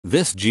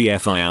This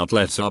GFI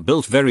outlets are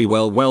built very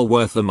well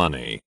worth the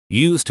money.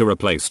 Used to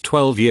replace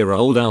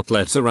 12-year-old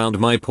outlets around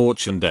my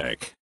porch and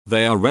deck.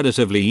 They are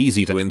relatively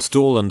easy to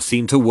install and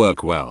seem to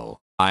work well.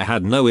 I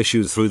had no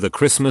issues through the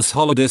Christmas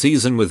holiday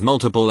season with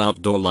multiple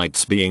outdoor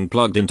lights being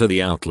plugged into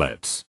the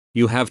outlets.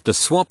 You have to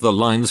swap the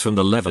lines from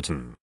the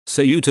Leviton,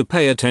 so you to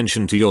pay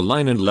attention to your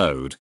line and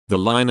load. The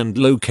line and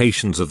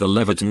locations of the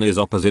Leviton is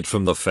opposite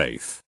from the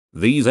Faith.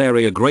 These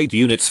area great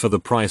units for the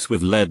price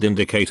with LED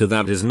indicator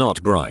that is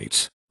not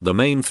bright. The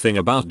main thing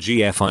about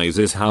GFIs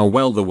is how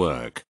well they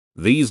work.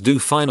 These do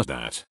fine at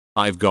that.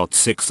 I've got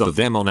 6 of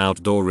them on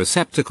outdoor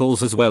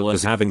receptacles as well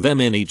as having them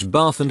in each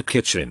bath and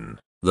kitchen.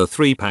 The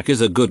 3-pack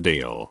is a good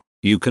deal.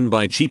 You can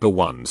buy cheaper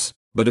ones,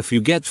 but if you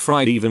get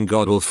fried even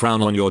God will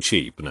frown on your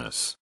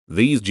cheapness.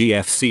 These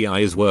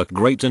GFCIs work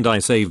great and I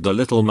saved a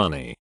little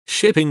money.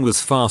 Shipping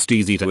was fast,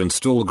 easy to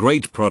install,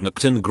 great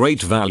product and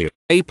great value.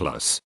 A+,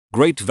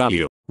 great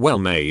value, well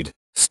made,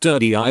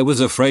 sturdy. I was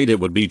afraid it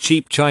would be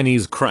cheap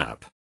Chinese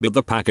crap, but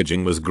the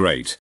packaging was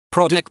great.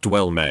 Product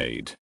well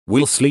made.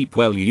 Will sleep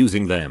well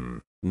using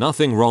them.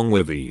 Nothing wrong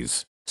with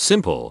these.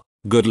 Simple,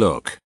 good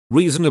look,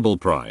 reasonable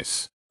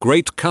price,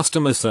 great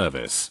customer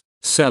service.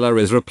 Seller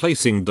is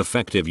replacing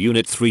defective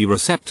unit. 3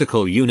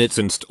 receptacle units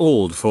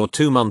installed for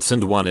 2 months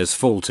and one is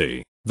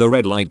faulty. The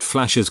red light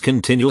flashes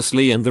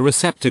continuously and the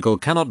receptacle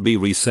cannot be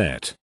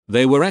reset.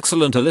 They were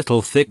excellent, a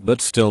little thick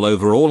but still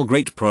overall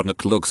great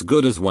product, looks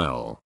good as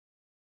well.